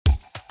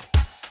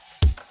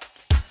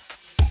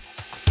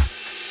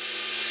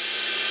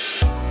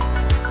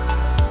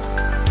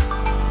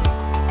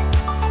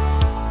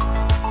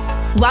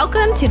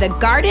Welcome to the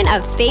Garden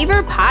of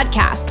Favor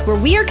podcast, where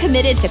we are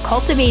committed to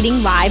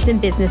cultivating lives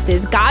and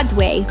businesses God's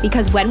way,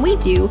 because when we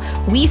do,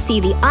 we see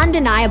the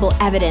undeniable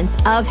evidence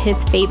of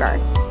His favor.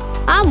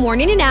 I'm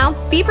warning you now,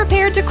 be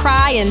prepared to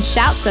cry and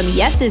shout some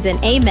yeses and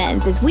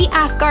amens as we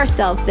ask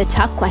ourselves the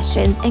tough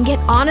questions and get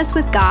honest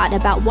with God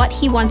about what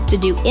He wants to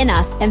do in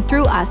us and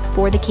through us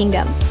for the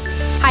kingdom.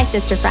 Hi,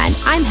 sister friend,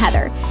 I'm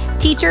Heather.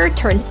 Teacher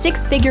turned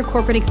six-figure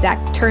corporate exec,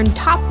 turned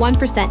top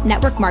 1%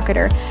 network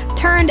marketer,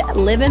 turned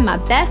living my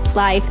best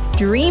life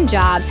dream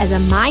job as a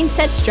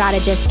mindset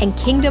strategist and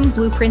kingdom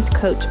blueprints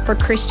coach for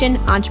Christian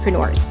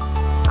entrepreneurs.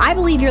 I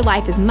believe your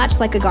life is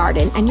much like a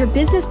garden and your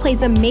business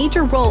plays a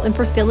major role in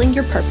fulfilling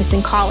your purpose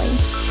and calling.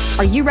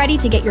 Are you ready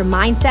to get your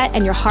mindset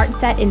and your heart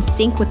set in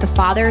sync with the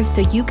Father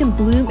so you can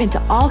bloom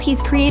into all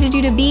He's created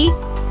you to be?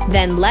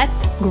 Then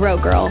let's grow,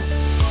 girl.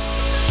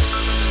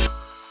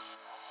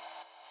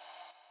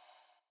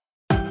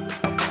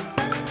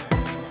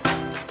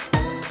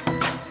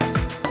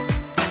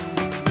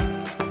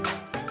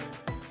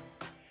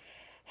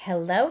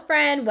 Hello,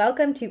 friend.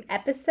 Welcome to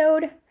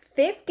episode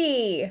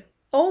 50.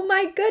 Oh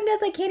my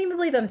goodness, I can't even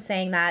believe I'm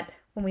saying that.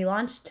 When we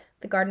launched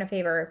the Garden of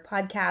Favor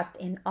podcast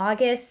in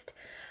August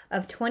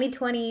of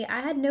 2020,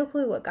 I had no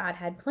clue what God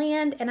had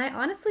planned, and I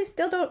honestly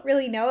still don't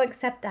really know,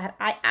 except that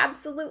I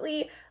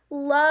absolutely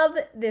love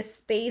this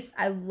space.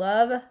 I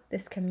love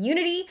this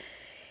community,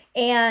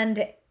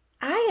 and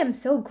I am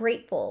so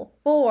grateful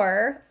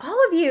for all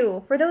of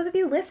you, for those of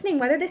you listening,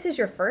 whether this is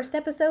your first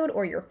episode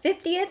or your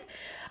 50th.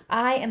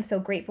 I am so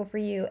grateful for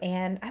you,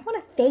 and I want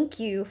to thank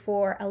you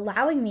for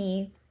allowing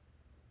me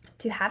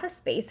to have a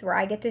space where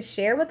I get to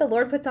share what the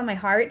Lord puts on my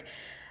heart.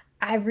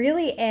 I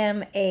really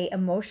am an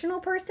emotional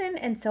person,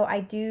 and so I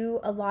do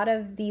a lot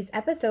of these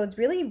episodes,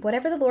 really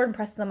whatever the Lord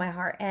impresses on my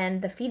heart,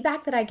 and the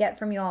feedback that I get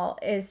from y'all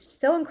is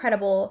so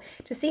incredible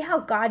to see how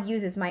God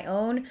uses my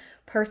own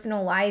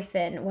personal life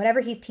and whatever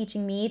He's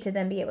teaching me to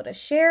then be able to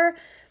share.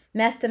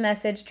 Mess to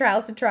message,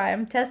 trials to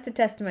triumph, test to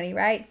testimony,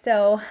 right?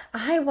 So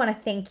I want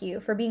to thank you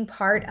for being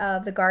part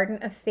of the Garden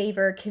of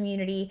Favor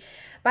community.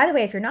 By the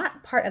way, if you're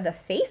not part of the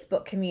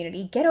Facebook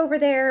community, get over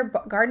there.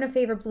 Garden of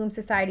Favor Bloom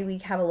Society. We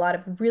have a lot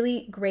of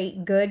really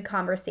great, good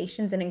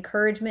conversations and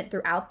encouragement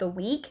throughout the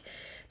week,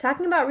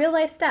 talking about real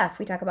life stuff.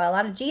 We talk about a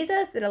lot of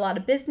Jesus and a lot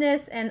of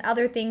business and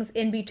other things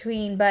in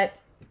between. But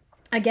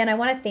again, I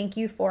want to thank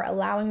you for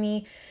allowing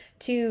me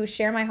to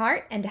share my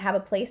heart and to have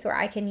a place where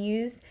I can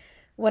use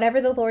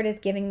whatever the Lord is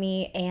giving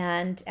me.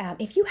 And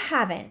if you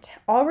haven't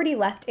already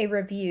left a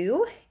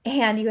review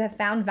and you have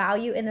found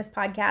value in this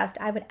podcast,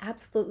 I would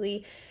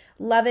absolutely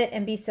love it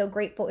and be so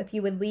grateful if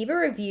you would leave a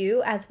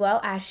review, as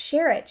well as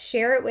share it.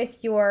 Share it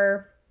with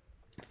your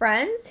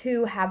friends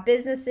who have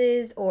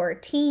businesses or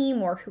a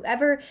team or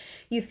whoever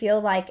you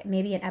feel like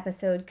maybe an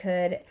episode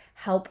could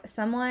help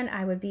someone.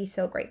 I would be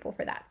so grateful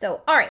for that.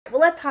 So, all right,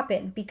 well, let's hop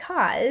in,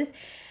 because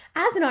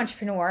as an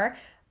entrepreneur,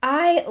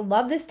 I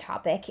love this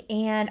topic,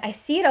 and I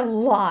see it a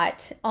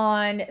lot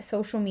on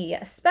social media,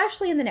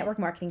 especially in the network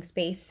marketing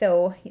space.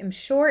 So I'm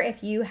sure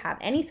if you have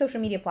any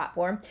social media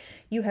platform,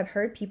 you have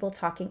heard people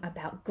talking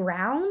about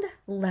ground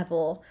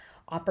level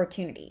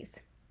opportunities.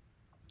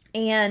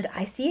 And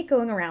I see it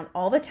going around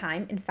all the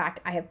time. In fact,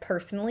 I have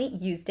personally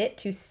used it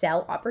to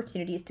sell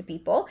opportunities to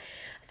people.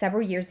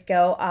 Several years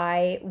ago,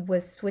 I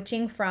was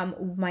switching from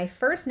my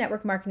first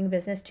network marketing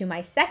business to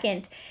my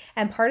second.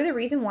 And part of the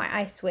reason why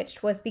I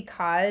switched was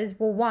because,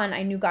 well, one,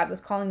 I knew God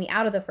was calling me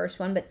out of the first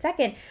one. But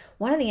second,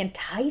 one of the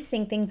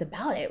enticing things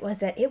about it was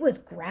that it was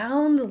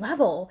ground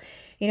level.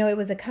 You know, it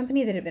was a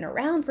company that had been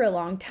around for a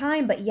long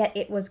time, but yet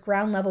it was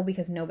ground level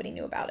because nobody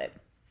knew about it.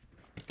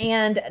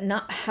 And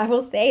I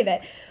will say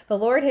that the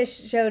Lord has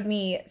showed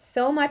me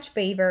so much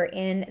favor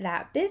in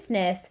that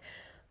business,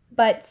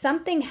 but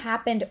something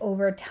happened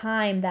over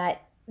time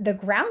that the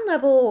ground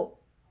level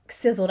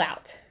sizzled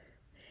out.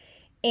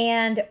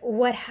 And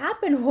what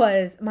happened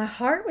was my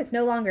heart was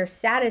no longer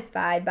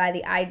satisfied by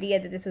the idea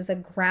that this was a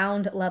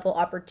ground level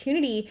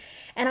opportunity.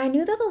 And I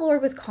knew that the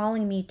Lord was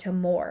calling me to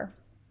more.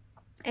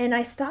 And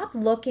I stopped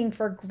looking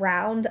for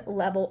ground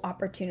level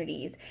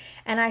opportunities,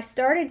 and I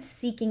started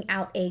seeking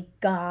out a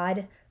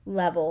God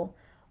level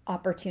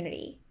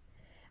opportunity.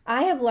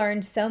 I have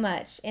learned so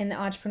much in the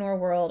entrepreneur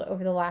world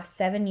over the last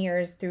 7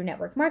 years through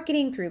network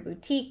marketing, through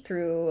boutique,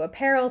 through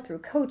apparel, through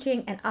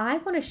coaching, and I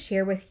want to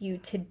share with you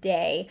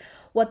today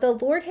what the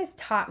Lord has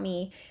taught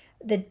me,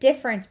 the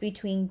difference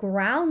between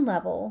ground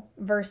level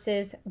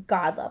versus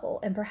God level.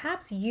 And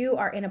perhaps you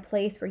are in a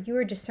place where you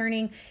are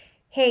discerning,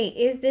 hey,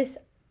 is this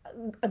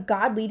a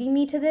God leading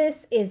me to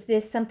this? Is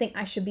this something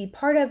I should be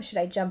part of? Should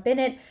I jump in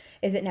it?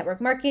 Is it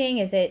network marketing?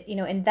 Is it,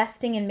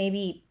 investing in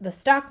maybe the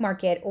stock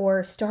market,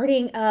 or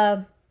starting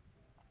a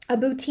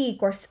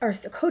boutique or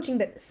coaching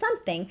business,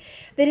 something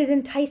that is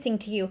enticing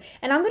to you?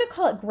 And I'm going to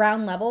call it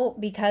ground level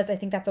because I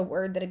think that's a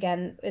word that,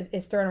 again,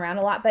 is thrown around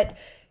a lot. But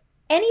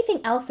anything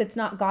else that's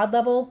not God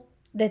level,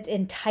 that's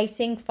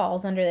enticing,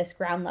 falls under this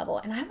ground level.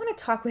 And I want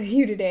to talk with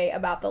you today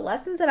about the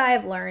lessons that I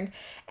have learned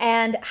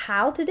and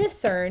how to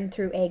discern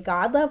through a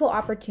God level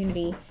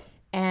opportunity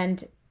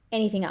and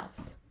anything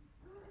else.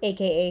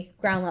 aka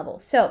ground level.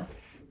 So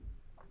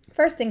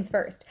first things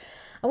first,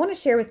 I want to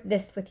share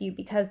this with you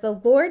because the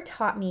Lord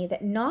taught me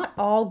that not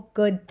all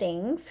good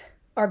things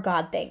are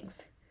God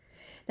things.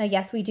 Now,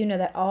 yes, we do know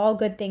that all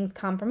good things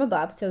come from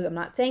above, so I'm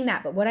not saying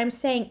that, but what I'm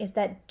saying is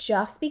that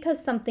just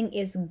because something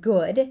is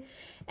good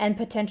and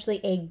potentially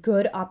a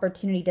good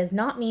opportunity does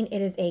not mean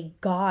it is a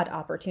God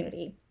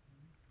opportunity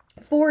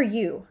for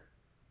you,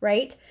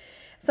 right?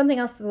 Something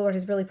else that the Lord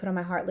has really put on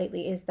my heart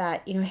lately is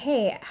that,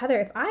 hey, Heather,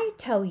 if I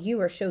tell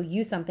you or show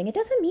you something, it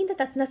doesn't mean that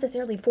that's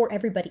necessarily for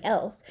everybody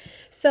else.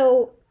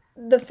 So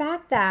the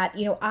fact that,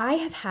 I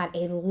have had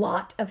a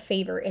lot of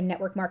favor in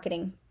network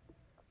marketing.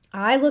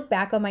 I look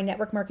back on my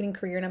network marketing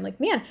career and I'm like,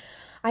 man,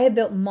 I have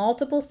built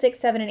multiple 6,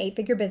 7, and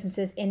 8-figure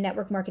businesses in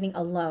network marketing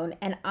alone.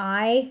 And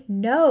I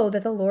know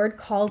that the Lord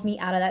called me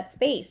out of that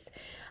space.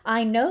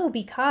 I know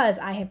because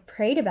I have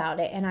prayed about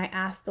it and I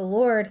asked the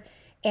Lord,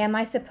 am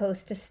I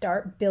supposed to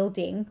start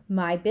building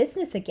my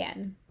business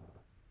again?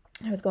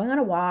 I was going on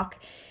a walk,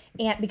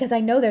 and because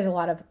I know there's a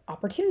lot of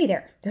opportunity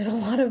there. There's a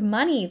lot of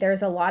money.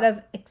 There's a lot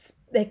of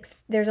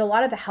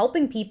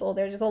helping people.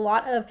 There's just a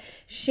lot of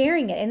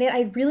sharing it. And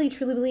I really,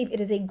 truly believe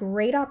it is a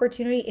great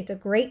opportunity. It's a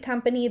great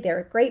company.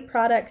 They're great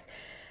products.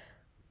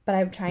 But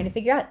I'm trying to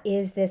figure out,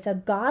 is this a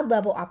God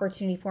level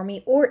opportunity for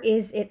me, or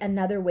is it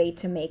another way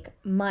to make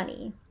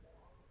money?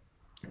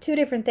 Two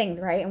different things,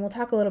 right? And we'll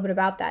talk a little bit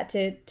about that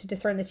to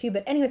discern the two.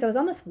 But anyways, I was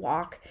on this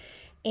walk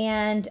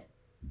and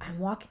I'm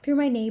walking through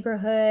my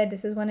neighborhood.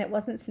 This is when it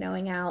wasn't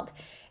snowing out.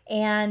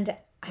 And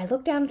I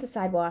looked down at the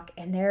sidewalk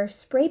and there,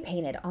 spray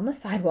painted on the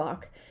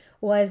sidewalk,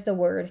 was the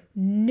word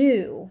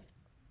new.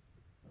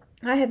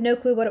 I have no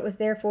clue what it was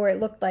there for. It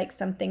looked like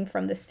something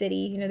from the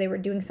city. They were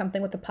doing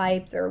something with the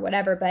pipes or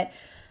whatever. But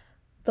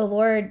the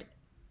Lord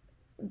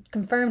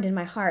confirmed in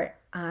my heart,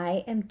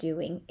 I am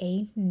doing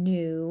a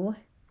new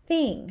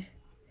thing.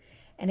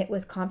 And it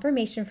was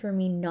confirmation for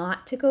me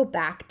not to go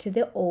back to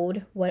the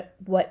old,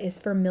 what is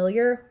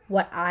familiar,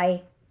 what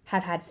I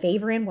have had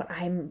favor in, what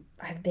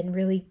I've been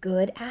really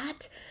good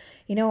at.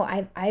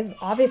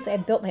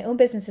 I've built my own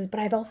businesses,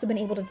 but I've also been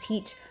able to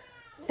teach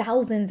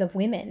thousands of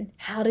women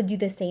how to do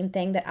the same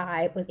thing that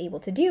I was able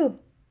to do.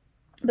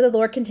 But the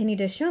Lord continued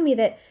to show me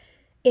that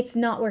it's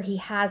not where He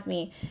has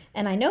me.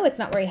 And I know it's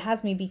not where He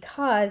has me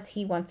because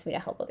He wants me to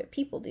help other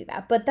people do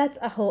that. But that's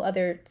a whole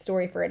other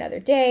story for another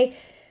day.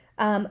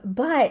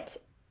 But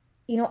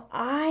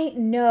I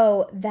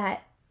know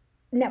that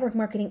network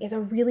marketing is a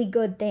really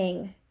good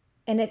thing.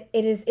 And it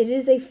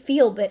is a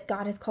field that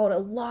God has called a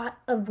lot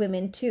of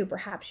women to.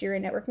 Perhaps you're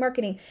in network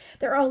marketing.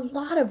 There are a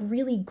lot of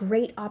really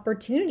great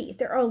opportunities.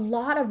 There are a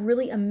lot of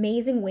really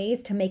amazing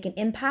ways to make an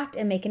impact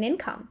and make an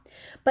income.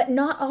 But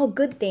not all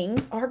good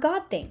things are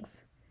God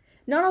things.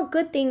 Not all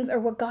good things are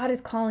what God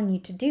is calling you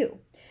to do.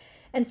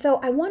 And so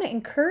I want to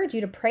encourage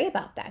you to pray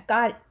about that.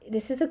 God,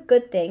 this is a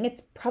good thing.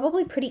 It's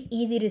probably pretty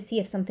easy to see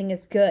if something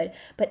is good,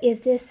 but is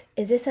this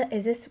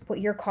what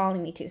you're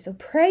calling me to? So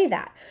pray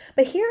that.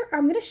 But here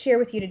I'm going to share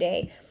with you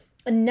today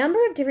a number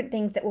of different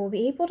things that will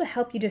be able to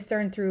help you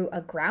discern through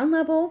a ground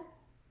level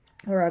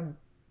or a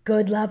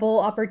good level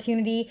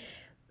opportunity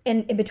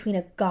and in between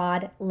a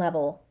God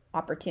level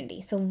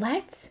opportunity. So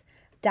let's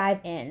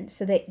dive in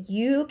so that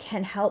you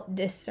can help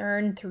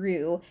discern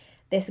through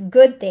this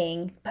good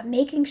thing, but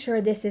making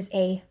sure this is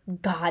a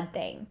God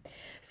thing.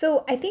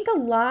 So I think a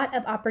lot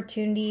of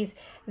opportunities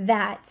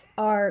that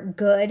are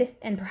good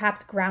and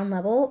perhaps ground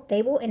level,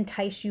 they will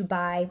entice you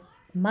by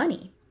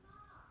money,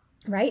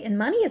 right? And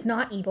money is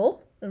not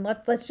evil. And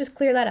let's just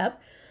clear that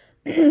up.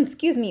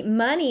 Excuse me.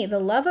 Money, the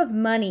love of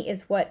money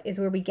is where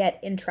we get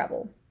in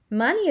trouble.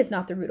 Money is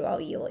not the root of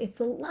all evil. It's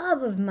the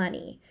love of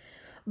money.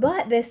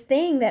 But this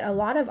thing that a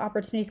lot of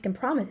opportunities can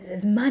promise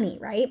is money,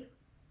 right?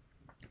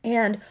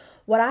 And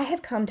what I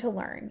have come to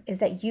learn is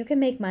that you can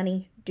make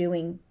money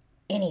doing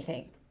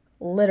anything,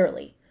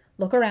 literally.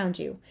 Look around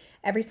you.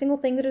 Every single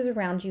thing that is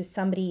around you,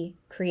 somebody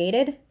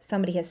created,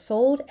 somebody has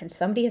sold, and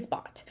somebody has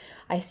bought.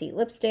 I see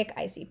lipstick,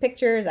 I see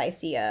pictures, I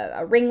see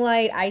a ring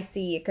light, I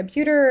see a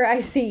computer,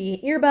 I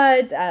see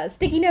earbuds,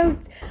 sticky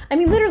notes. I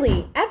mean,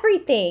 literally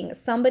everything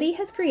somebody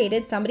has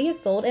created, somebody has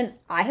sold, and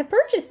I have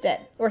purchased it,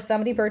 or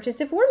somebody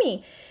purchased it for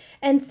me.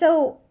 And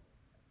so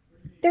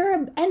there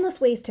are endless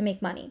ways to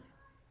make money.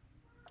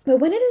 But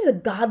when it is a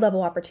God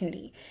level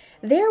opportunity,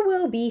 there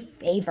will be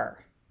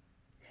favor.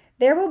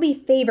 There will be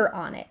favor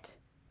on it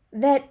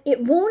that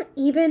it won't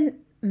even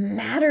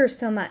matter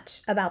so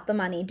much about the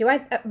money.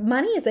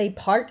 Money is a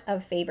part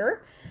of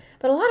favor,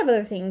 but a lot of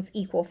other things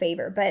equal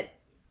favor. But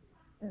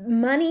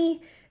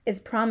money is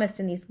promised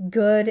in these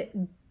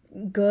good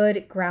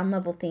ground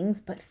level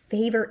things, but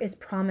favor is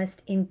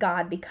promised in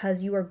God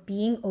because you are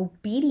being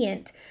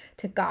obedient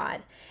to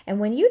God. And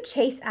when you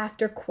chase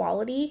after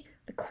quality,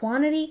 the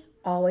quantity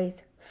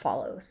always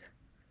follows.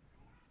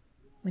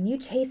 When you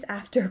chase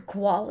after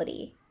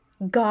quality,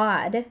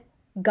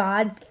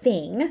 God's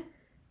thing,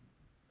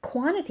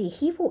 quantity,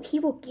 he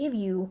will give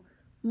you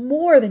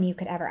more than you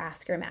could ever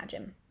ask or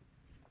imagine.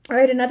 All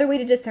right, another way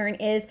to discern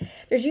is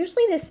there's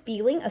usually this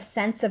feeling, a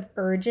sense of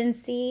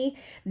urgency,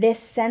 this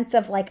sense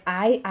of like,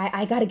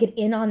 I got to get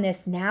in on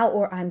this now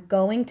or I'm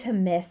going to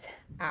miss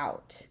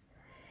out.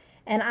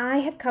 And I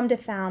have come to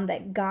found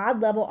that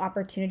God level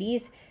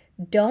opportunities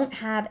don't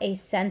have a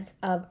sense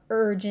of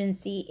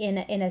urgency in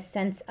a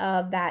sense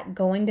of that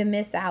going to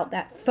miss out,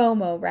 that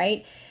FOMO,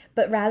 right?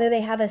 But rather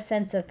they have a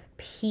sense of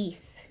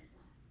peace.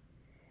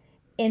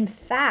 In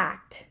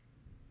fact,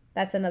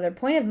 that's another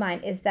point of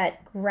mine, is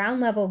that ground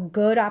level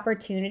good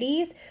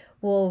opportunities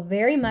will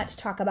very much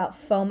talk about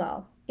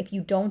FOMO. If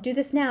you don't do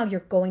this now, you're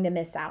going to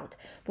miss out.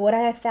 But what I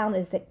have found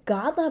is that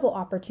God level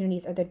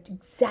opportunities are the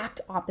exact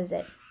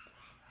opposite.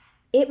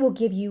 It will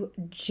give you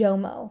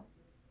JOMO.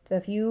 So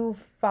if you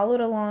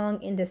followed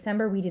along in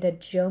December, we did a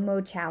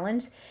JOMO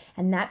challenge,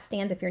 and that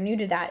stands, if you're new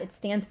to that, it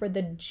stands for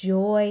the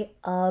joy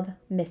of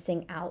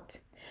missing out.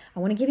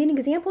 I want to give you an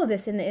example of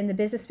this in the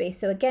business space.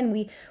 So again,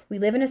 we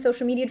live in a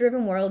social media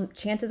driven world.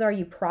 Chances are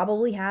you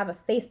probably have a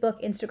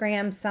Facebook,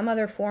 Instagram, some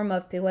other form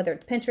of, whether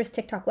it's Pinterest,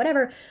 TikTok,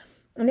 whatever.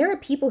 And there are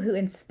people who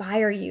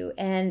inspire you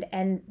and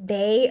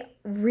they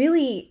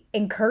really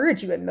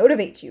encourage you and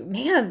motivate you.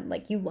 Man,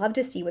 like you love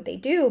to see what they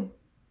do.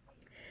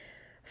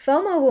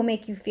 FOMO will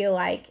make you feel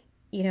like,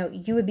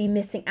 you would be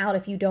missing out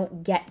if you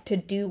don't get to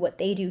do what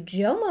they do.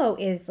 JOMO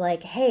is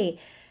like, hey,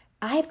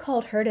 I've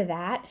called her to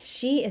that.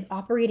 She is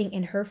operating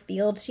in her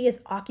field. She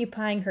is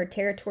occupying her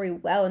territory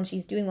well, and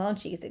she's doing well, and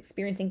she's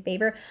experiencing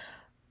favor.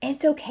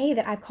 It's okay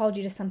that I've called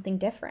you to something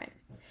different.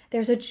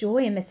 There's a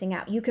joy in missing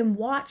out. You can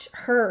watch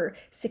her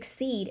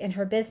succeed in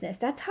her business.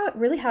 That's how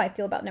I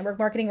feel about network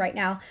marketing right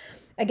now.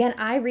 Again,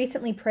 I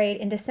recently prayed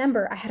in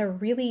December. I had a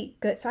really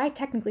good, so I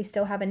technically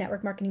still have a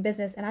network marketing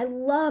business, and I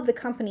love the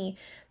company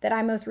that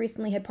I most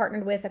recently had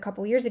partnered with a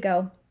couple years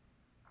ago.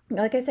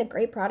 Like I said,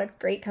 great product,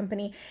 great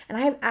company. And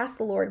I have asked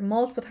the Lord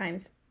multiple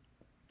times,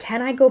 can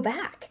I go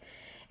back?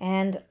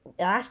 And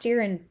last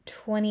year in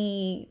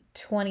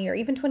 2020 or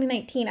even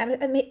 2019,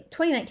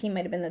 2019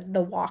 might have been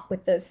the walk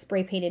with the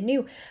spray painted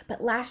new.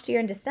 But last year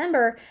in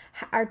December,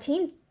 my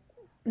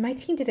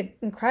team did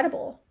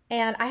incredible.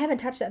 And I haven't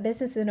touched that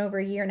business in over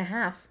a year and a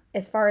half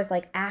as far as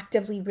like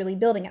actively really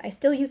building it. I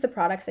still use the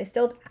products. I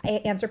still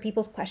answer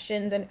people's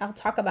questions and I'll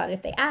talk about it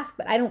if they ask,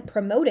 but I don't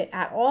promote it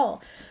at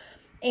all.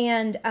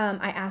 And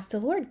I asked the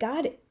Lord,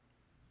 God,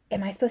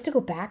 am I supposed to go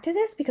back to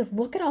this? Because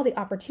look at all the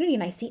opportunity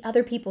and I see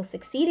other people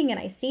succeeding and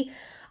I see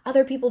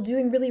other people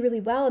doing really,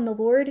 really well. And the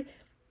Lord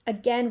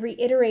again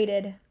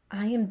reiterated,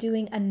 I am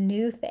doing a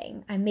new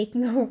thing. I'm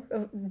making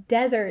a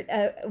desert,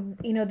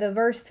 the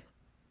verse,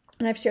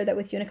 and I've shared that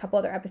with you in a couple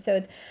other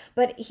episodes,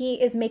 but he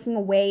is making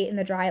a way in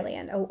the dry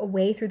land, a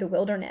way through the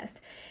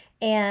wilderness.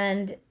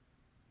 And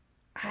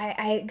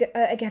I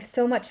have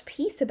so much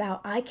peace about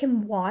I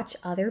can watch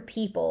other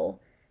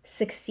people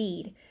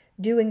succeed,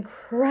 do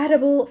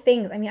incredible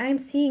things. I mean, I'm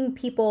seeing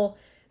people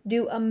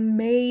do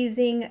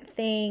amazing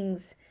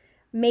things,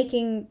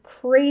 making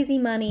crazy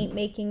money,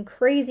 making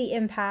crazy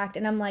impact.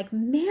 And I'm like,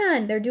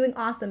 man, they're doing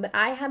awesome. But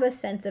I have a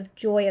sense of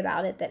joy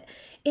about it, that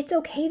it's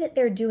okay that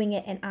they're doing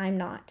it and I'm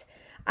not.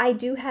 I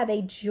do have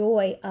a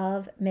joy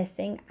of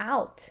missing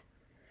out.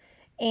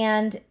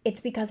 And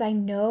it's because I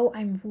know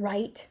I'm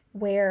right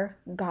where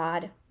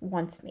God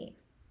wants me.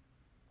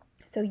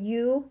 So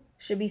you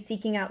should be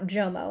seeking out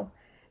JOMO.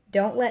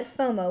 Don't let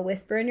FOMO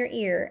whisper in your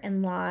ear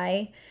and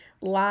lie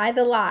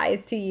the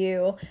lies to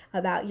you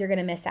about you're going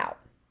to miss out.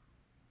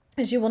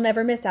 As you will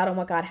never miss out on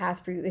what God has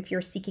for you if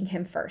you're seeking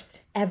him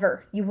first.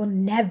 Ever. You will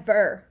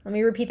never, let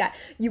me repeat that.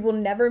 You will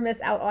never miss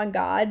out on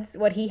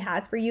what he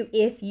has for you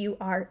if you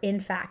are in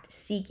fact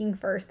seeking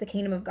first the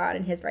kingdom of God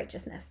and his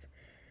righteousness.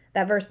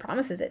 That verse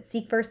promises it.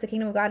 Seek first the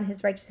kingdom of God and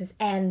his righteousness,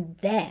 and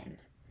then.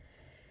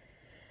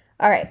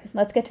 All right,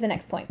 let's get to the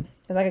next point,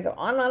 because I could go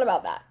on and on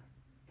about that.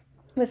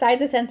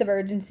 Besides the sense of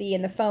urgency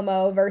and the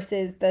FOMO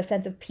versus the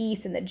sense of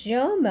peace and the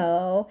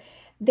JOMO,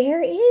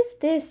 there is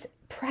this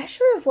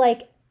pressure of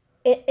like,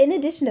 in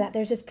addition to that,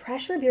 there's this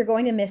pressure of you're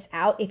going to miss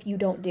out if you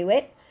don't do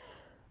it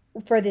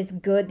for these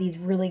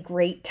really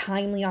great,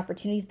 timely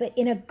opportunities. But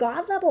in a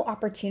God level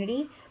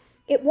opportunity,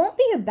 it won't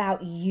be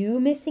about you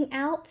missing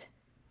out.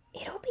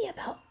 It'll be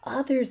about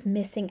others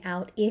missing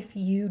out if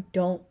you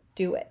don't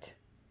do it.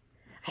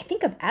 I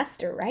think of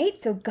Esther,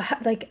 right? So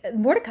God, like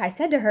Mordecai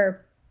said to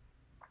her,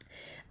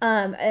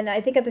 and I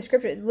think of the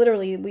scripture,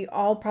 literally, we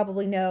all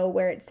probably know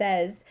where it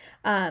says,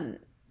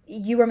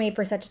 you were made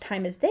for such a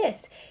time as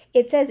this.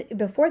 It says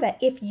before that,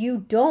 if you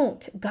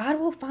don't, God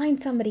will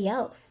find somebody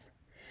else.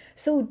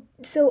 So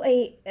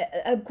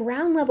a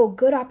ground level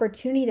good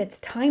opportunity that's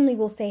timely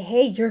will say,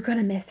 hey, you're going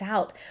to miss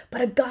out.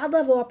 But a God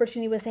level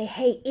opportunity will say,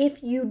 hey,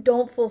 if you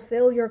don't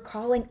fulfill your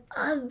calling,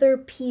 other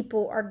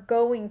people are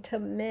going to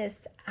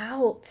miss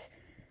out.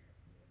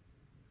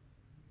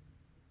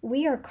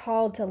 We are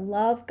called to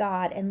love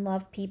God and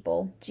love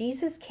people.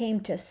 Jesus came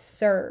to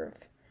serve.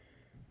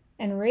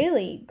 And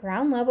really,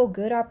 ground level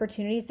good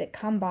opportunities that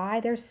come by,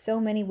 there's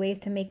so many ways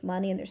to make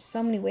money and there's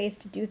so many ways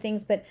to do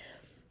things, but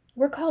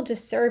we're called to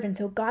serve. And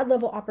so God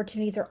level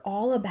opportunities are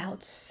all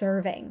about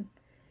serving.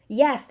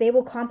 Yes, they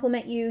will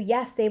compliment you.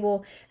 Yes, they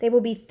will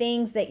be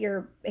things that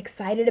you're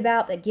excited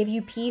about that give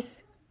you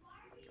peace.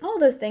 All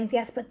those things,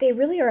 yes, but they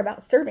really are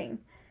about serving.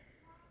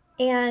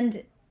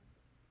 And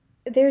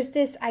there's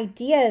this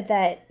idea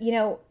that,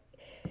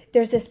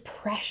 there's this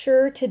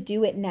pressure to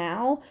do it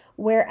now,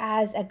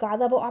 whereas a God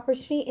level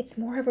opportunity, it's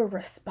more of a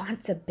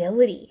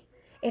responsibility.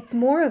 It's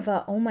more of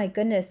a, oh my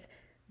goodness,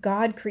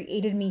 God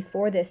created me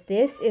for this.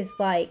 This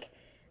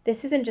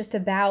isn't just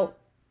about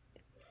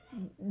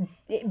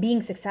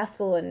being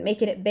successful and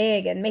making it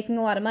big and making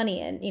a lot of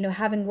money and,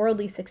 having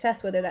worldly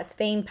success, whether that's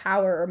fame,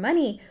 power, or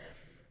money,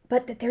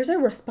 but that there's a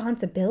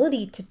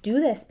responsibility to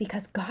do this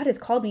because God has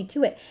called me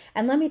to it.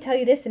 And let me tell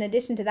you this, in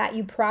addition to that,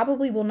 you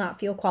probably will not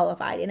feel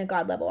qualified in a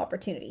God level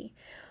opportunity.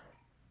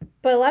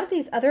 But a lot of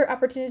these other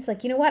opportunities,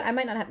 like, you know what, I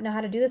might not know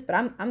how to do this, but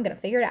I'm going to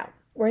figure it out.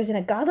 Whereas in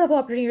a God level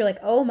opportunity, you're like,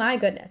 oh my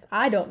goodness,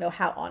 I don't know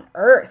how on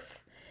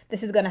earth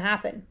this is going to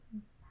happen.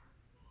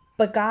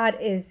 But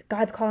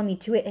God's calling me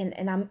to it,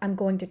 and I'm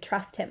going to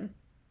trust him.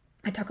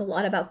 I talk a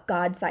lot about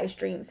God-sized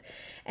dreams.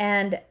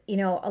 And,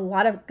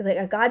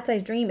 a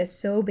God-sized dream is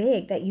so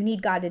big that you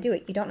need God to do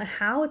it. You don't know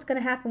how it's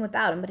going to happen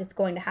without him, but it's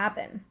going to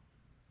happen.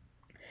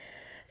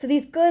 So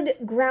these good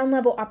ground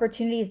level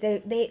opportunities,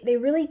 they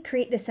really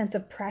create this sense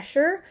of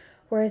pressure,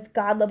 whereas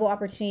God level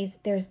opportunities,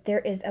 there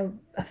is a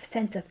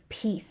sense of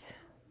peace.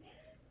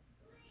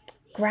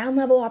 Ground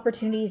level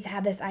opportunities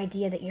have this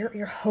idea that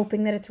you're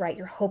hoping that it's right.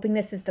 You're hoping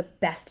this is the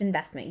best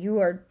investment. You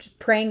are just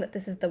praying that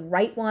this is the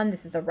right one.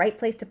 This is the right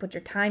place to put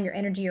your time, your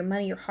energy, your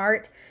money, your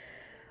heart.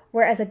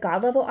 Whereas a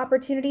God level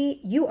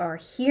opportunity, you are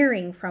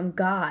hearing from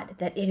God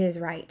that it is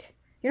right.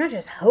 You're not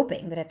just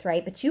hoping that it's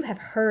right, but you have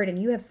heard and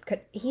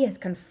he has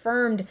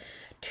confirmed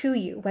to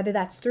you, whether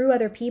that's through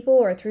other people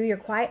or through your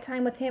quiet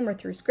time with him or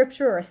through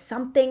scripture or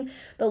something.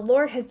 The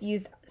Lord has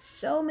used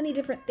so many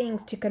different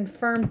things to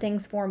confirm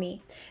things for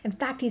me. In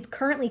fact, he's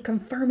currently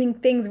confirming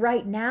things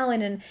right now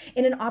in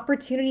an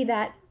opportunity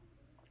that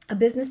a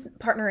business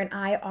partner and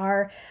I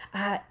are,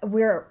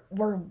 we're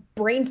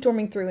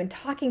brainstorming through and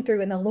talking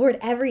through, and the Lord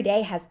every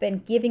day has been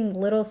giving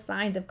little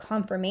signs of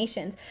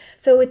confirmations.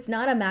 So it's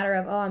not a matter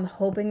of, oh, I'm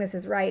hoping this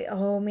is right.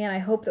 Oh man, I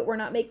hope that we're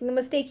not making a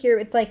mistake here.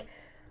 It's like,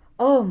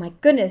 oh my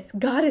goodness,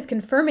 God is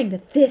confirming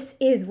that this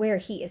is where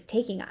he is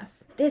taking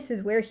us. This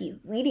is where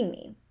he's leading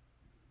me.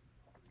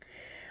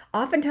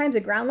 Oftentimes a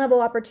ground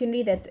level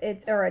opportunity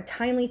or a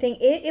timely thing,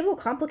 it will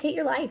complicate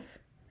your life.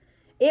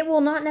 It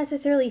will not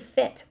necessarily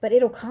fit, but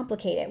it'll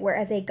complicate it.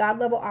 Whereas a God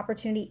level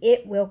opportunity,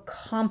 it will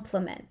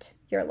complement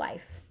your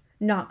life,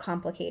 not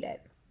complicate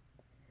it.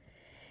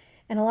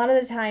 And a lot of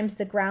the times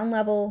the ground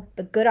level,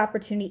 the good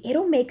opportunity,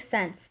 it'll make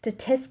sense.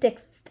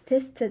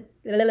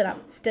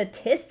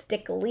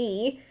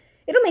 Statistically,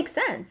 it'll make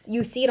sense.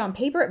 You see it on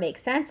paper, it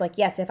makes sense. Like,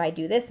 yes, if I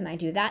do this and I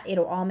do that,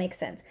 it'll all make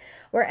sense.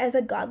 Whereas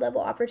a God level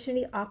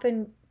opportunity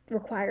often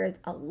requires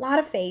a lot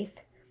of faith.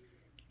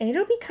 And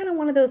it'll be kind of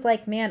one of those,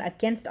 like, man,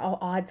 against all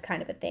odds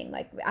kind of a thing.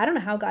 Like, I don't know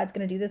how God's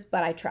going to do this,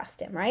 but I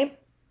trust him, right?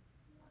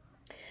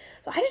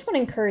 So I just want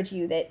to encourage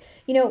you that,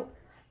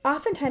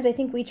 oftentimes I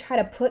think we try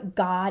to put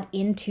God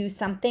into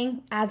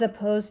something as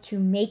opposed to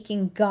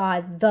making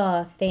God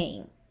the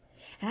thing.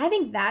 And I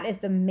think that is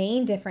the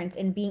main difference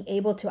in being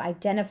able to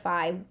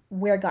identify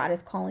where God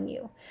is calling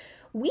you.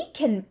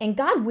 And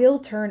God will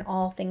turn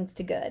all things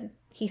to good.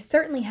 He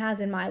certainly has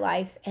in my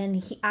life,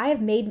 and I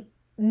have made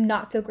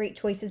not so great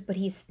choices, but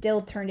he's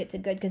still turned it to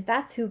good because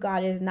that's who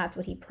God is and that's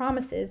what he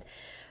promises.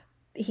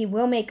 He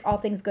will make all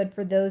things good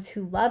for those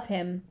who love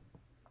him.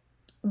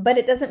 But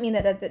it doesn't mean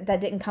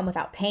that didn't come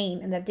without pain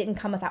and that didn't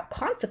come without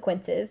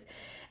consequences.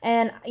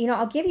 And,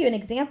 I'll give you an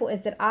example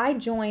is that I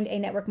joined a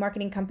network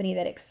marketing company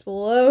that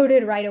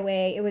exploded right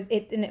away.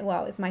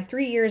 It's my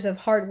 3 years of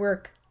hard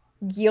work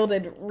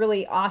yielded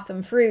really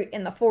awesome fruit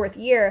in the 4th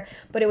year,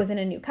 but it was in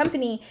a new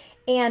company.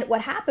 And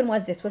what happened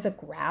was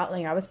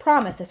I was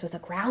promised this was a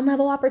ground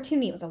level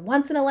opportunity. It was a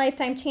once in a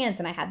lifetime chance.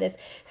 And I had this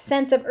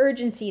sense of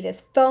urgency,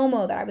 this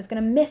FOMO that I was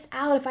going to miss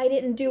out if I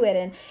didn't do it.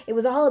 And it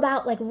was all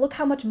about like, look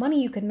how much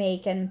money you could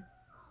make. And,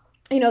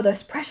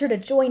 there's pressure to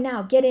join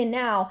now, get in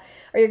now,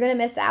 or you're going to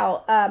miss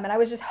out. And I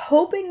was just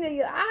hoping that,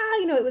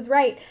 it was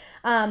right.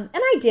 And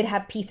I did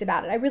have peace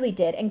about it. I really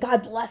did. And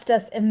God blessed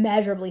us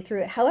immeasurably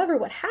through it. However,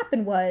 what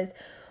happened was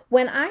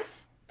when I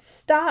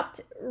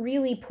stopped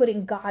really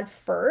putting God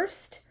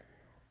first,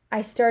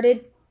 I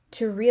started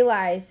to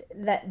realize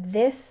that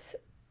this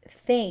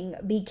thing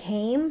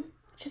became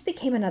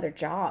another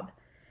job.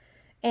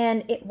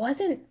 And it was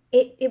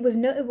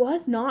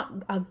not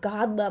a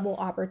God level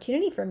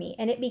opportunity for me.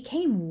 And it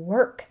became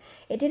work.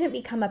 It didn't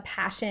become a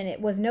passion.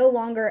 It was no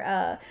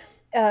longer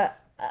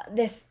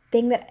this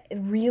thing that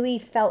really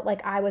felt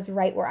like I was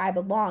right where I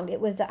belonged. It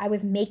was that I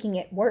was making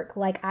it work.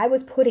 Like I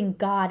was putting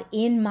God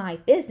in my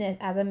business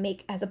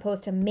as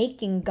opposed to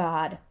making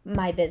God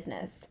my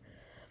business.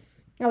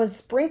 I was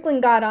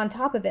sprinkling God on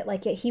top of it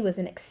like he was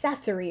an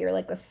accessory or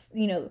like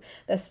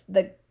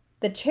the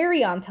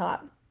cherry on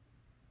top.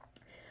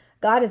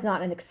 God is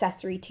not an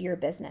accessory to your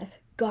business.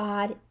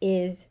 God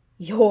is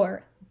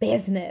your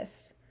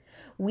business.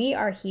 We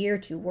are here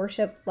to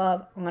worship,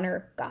 love,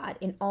 honor God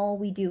in all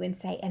we do and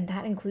say, and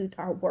that includes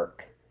our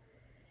work.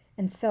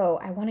 And so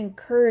I want to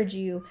encourage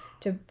you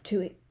to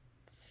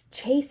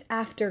chase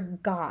after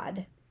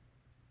God,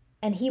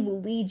 and he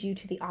will lead you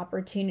to the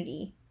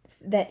opportunity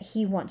that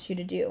he wants you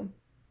to do.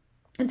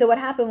 And so what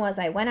happened was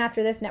I went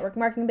after this network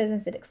marketing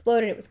business. It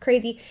exploded. It was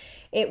crazy.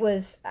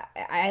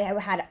 I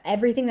had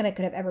everything that I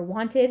could have ever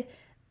wanted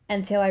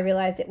until I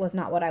realized it was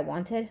not what I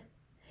wanted.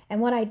 And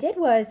what I did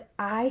was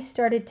I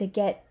started to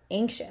get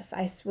anxious.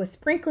 I was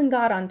sprinkling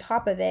God on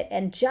top of it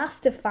and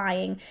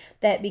justifying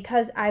that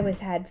because I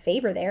had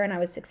favor there and I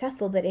was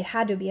successful, that it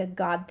had to be a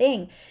God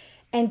thing.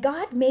 And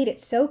God made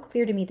it so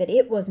clear to me that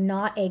it was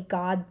not a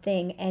God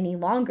thing any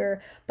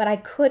longer, but I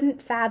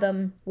couldn't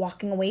fathom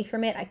walking away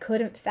from it. I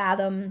couldn't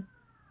fathom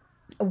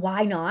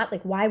why not?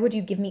 Like, why would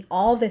you give me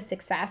all this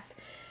success,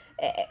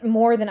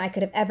 more than I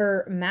could have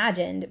ever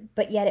imagined,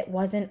 but yet it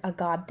wasn't a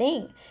God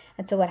thing?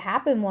 And so what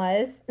happened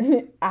was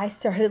I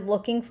started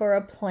looking for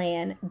a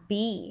plan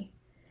B.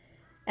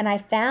 And I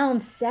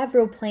found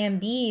several plan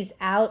Bs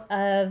out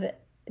of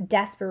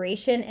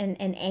desperation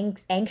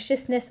and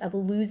anxiousness of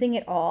losing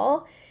it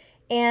all.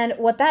 And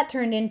what that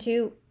turned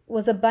into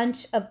was a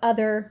bunch of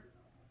other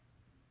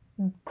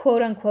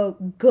quote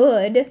unquote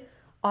good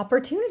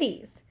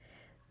opportunities,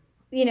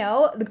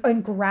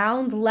 on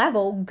ground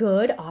level,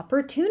 good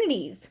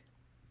opportunities.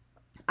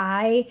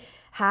 I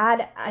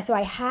had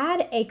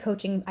a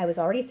coaching, I was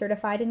already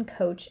certified in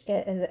coach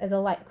as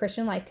a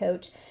Christian life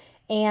coach.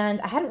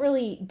 And I hadn't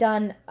really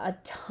done a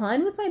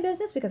ton with my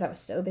business because I was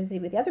so busy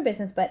with the other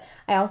business, but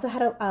I also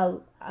had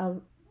a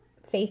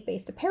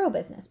faith-based apparel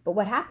business. But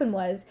what happened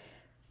was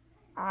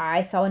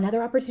I saw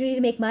another opportunity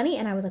to make money,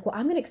 and I was like, well,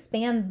 I'm going to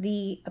expand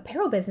the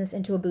apparel business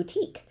into a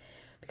boutique.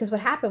 Because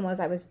what happened was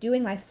I was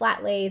doing my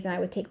flat lays and I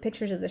would take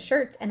pictures of the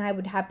shirts, and I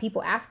would have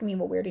people asking me,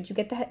 well, where did you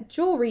get the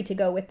jewelry to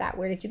go with that?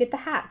 Where did you get the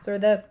hats or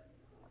the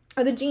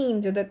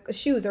jeans or the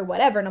shoes or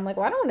whatever? And I'm like,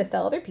 well, I don't want to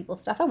sell other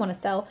people's stuff. I want to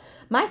sell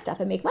my stuff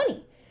and make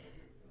money,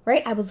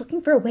 right? I was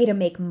looking for a way to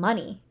make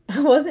money.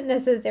 I wasn't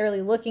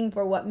necessarily looking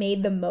for what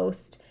made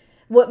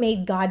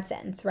God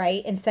sense,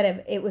 right? Instead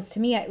of, it was, to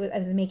me, I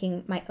was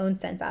making my own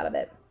sense out of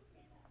it.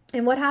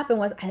 And what happened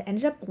was I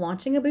ended up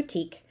launching a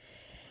boutique.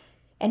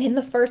 And in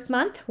the first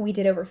month, we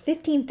did over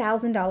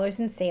 $15,000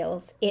 in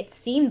sales. It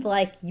seemed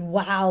like,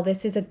 wow,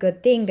 this is a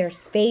good thing.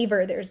 There's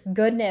favor, there's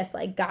goodness,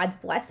 like God's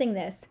blessing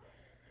this.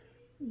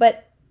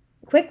 But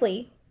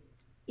quickly,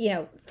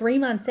 3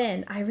 months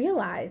in, I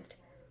realized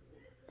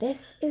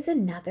this is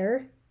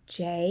another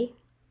JOB.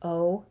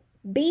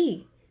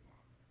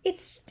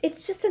 It's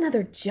just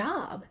another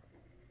job.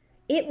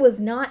 It was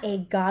not a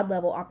God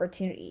level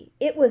opportunity.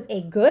 It was a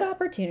good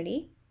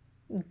opportunity.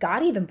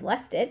 God even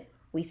blessed it.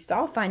 We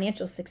saw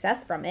financial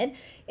success from it.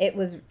 It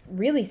was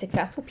really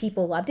successful.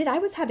 People loved it. I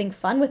was having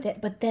fun with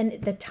it. But then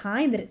the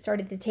time that it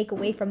started to take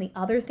away from the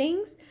other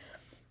things,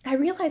 I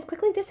realized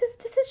quickly, this is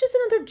just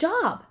another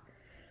job.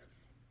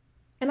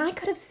 And I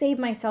could have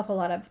saved myself a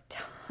lot of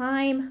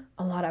time,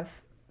 a lot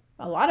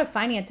of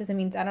finances. I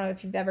mean, I don't know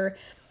if you've ever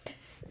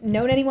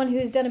known anyone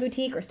who's done a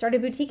boutique or started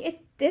a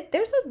boutique.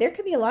 There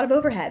could be a lot of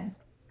overhead,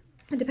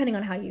 depending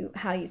on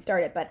how you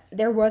start it. But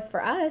there was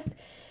for us.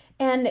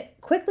 And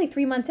quickly,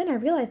 3 months in, I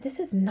realized this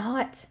is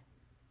not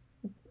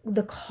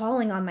the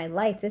calling on my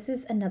life. This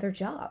is another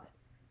job.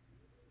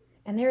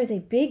 And there is a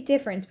big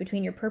difference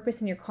between your purpose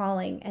and your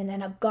calling and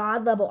then a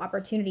God level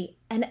opportunity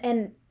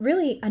and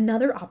really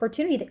another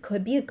opportunity that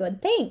could be a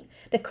good thing,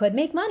 that could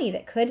make money,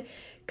 that could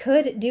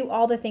do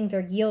all the things or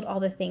yield all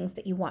the things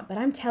that you want. But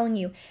I'm telling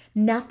you,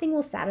 nothing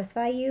will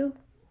satisfy you.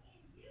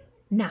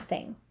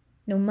 Nothing.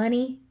 No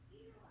money,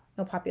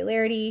 no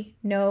popularity,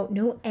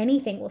 no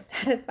anything will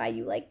satisfy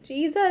you like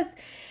Jesus.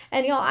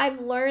 And y'all,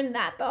 I've learned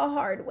that the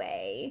hard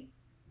way.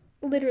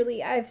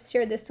 Literally, I've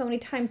shared this so many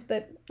times,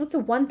 but it's the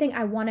one thing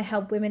I want to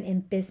help women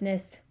in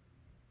business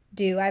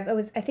do. I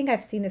think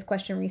I've seen this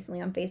question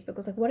recently on Facebook. It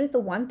was like, what is the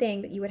one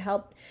thing that you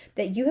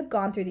have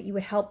gone through that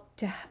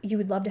you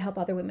would love to help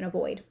other women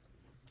avoid?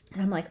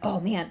 And I'm like, oh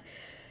man,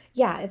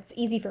 yeah, it's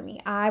easy for me.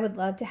 I would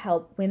love to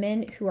help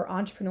women who are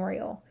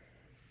entrepreneurial,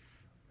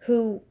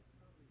 who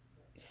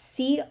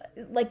see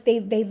like they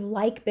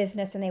like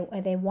business and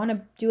they want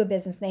to do a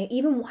business and they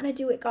even want to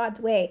do it God's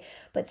way,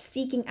 but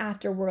seeking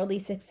after worldly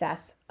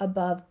success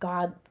above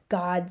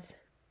God's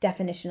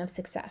definition of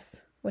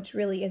success, which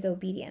really is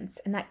obedience.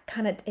 And that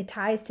it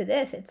ties to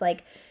this. It's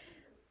like,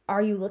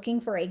 are you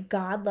looking for a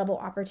God level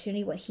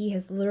opportunity, what he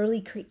has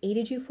literally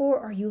created you for?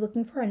 Or are you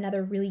looking for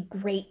another really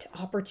great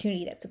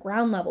opportunity that's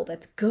ground level,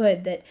 that's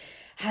good, that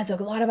has a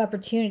lot of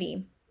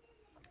opportunity?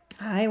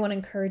 I want to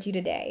encourage you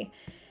today.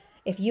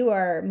 If you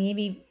are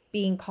maybe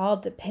being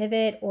called to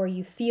pivot, or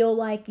you feel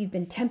like you've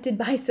been tempted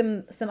by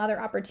some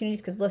other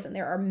opportunities, because listen,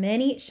 there are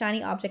many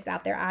shiny objects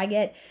out there. I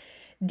get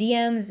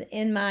DMs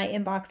in my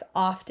inbox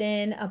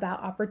often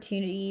about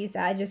opportunities.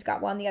 I just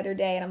got one the other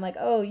day and I'm like,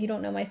 oh, you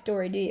don't know my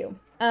story, do you?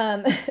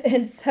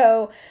 And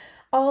so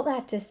all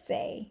that to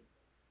say,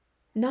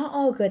 not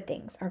all good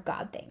things are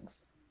God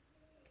things.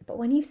 But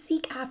when you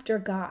seek after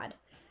God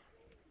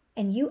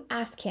and you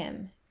ask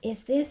him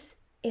is this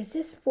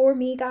for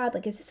me, God?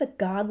 Like, is this a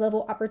God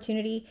level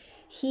opportunity?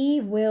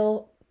 He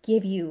will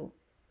give you.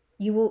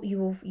 You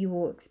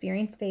will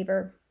experience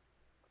favor.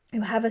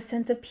 You'll have a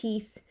sense of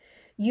peace.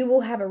 You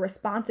will have a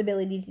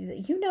responsibility to do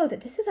that. You know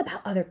that this is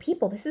about other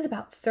people. This is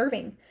about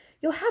serving.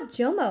 You'll have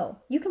JOMO.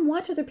 You can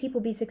watch other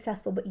people be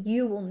successful, but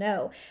you will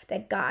know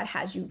that God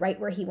has you right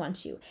where He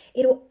wants you.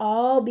 It'll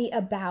all be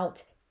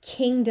about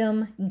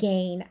kingdom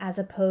gain as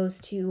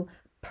opposed to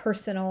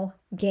personal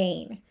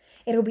gain.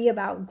 It'll be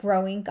about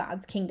growing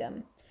God's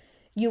kingdom.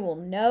 You will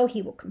know,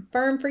 He will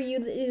confirm for you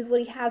that it is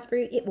what He has for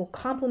you. It will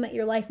complement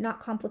your life,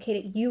 not complicate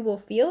it. You will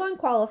feel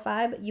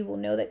unqualified, but you will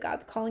know that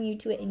God's calling you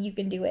to it and you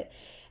can do it.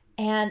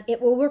 And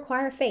it will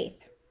require faith.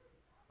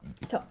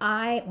 So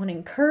I want to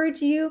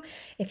encourage you,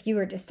 if you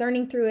are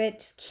discerning through it,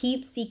 just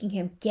keep seeking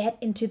Him. Get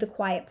into the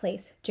quiet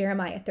place.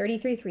 Jeremiah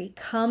 33:3,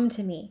 come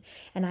to me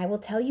and I will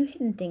tell you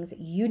hidden things that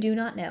you do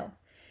not know.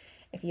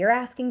 If you're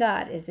asking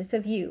God, is this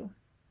of you?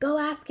 Go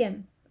ask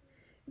Him.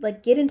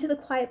 Like, get into the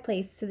quiet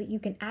place so that you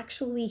can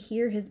actually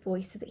hear His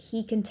voice, so that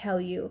He can tell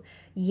you,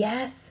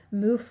 yes,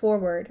 move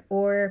forward,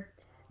 or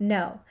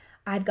no,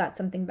 I've got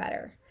something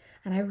better.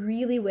 And I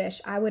really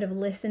wish I would have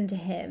listened to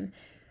Him,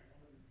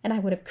 and I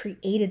would have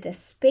created this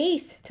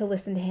space to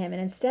listen to Him.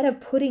 And instead of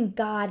putting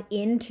God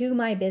into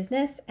my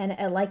business and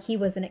like He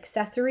was an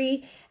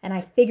accessory and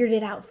I figured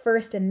it out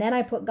first and then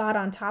I put God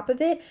on top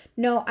of it,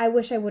 no, I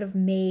wish I would have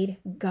made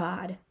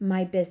God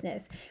my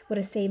business. It would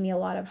have saved me a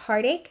lot of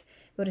heartache.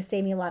 It would have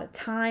saved me a lot of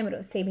time. It would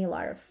have saved me a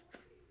lot of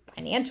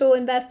financial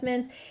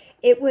investments.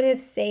 It would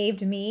have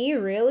saved me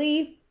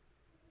really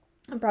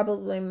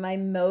probably my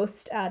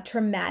most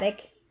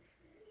traumatic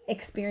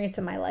experience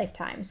of my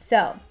lifetime.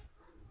 So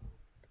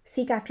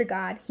seek after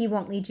God. He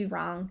won't lead you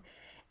wrong.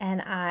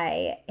 And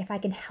if I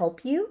can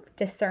help you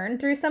discern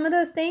through some of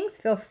those things,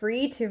 feel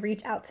free to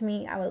reach out to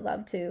me. I would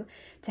love to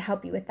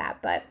help you with that.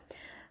 But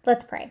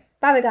let's pray.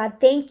 Father God,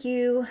 thank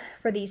you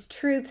for these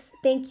truths.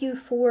 Thank you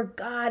for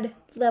God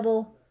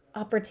level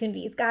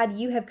opportunities. God,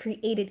 you have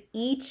created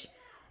each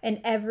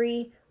and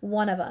every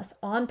one of us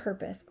on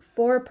purpose,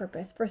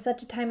 for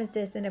such a time as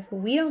this. And if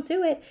we don't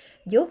do it,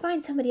 you'll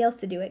find somebody else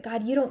to do it.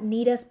 God, you don't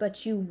need us,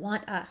 but you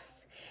want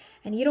us.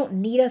 And you don't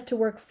need us to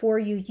work for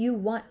you. You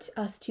want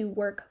us to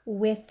work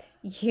with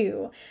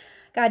you.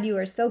 God, you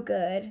are so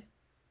good.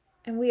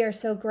 And we are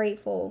so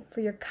grateful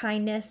for your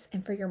kindness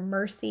and for your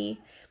mercy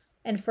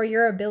and for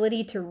your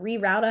ability to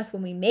reroute us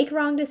when we make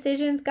wrong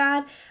decisions.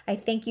 God, I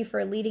thank you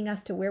for leading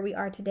us to where we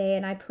are today.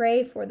 And I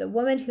pray for the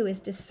woman who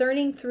is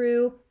discerning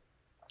through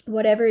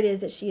whatever it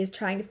is that she is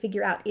trying to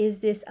figure out. Is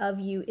this of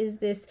you? Is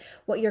this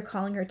what you're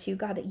calling her to?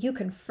 God, that you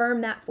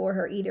confirm that for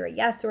her, either a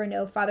yes or a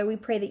no. Father, we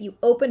pray that you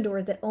open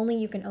doors that only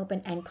you can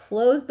open and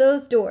close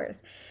those doors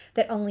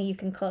that only you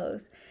can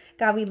close.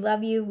 God, we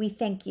love you. We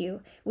thank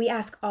you. We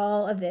ask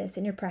all of this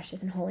in your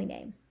precious and holy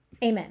name.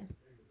 Amen.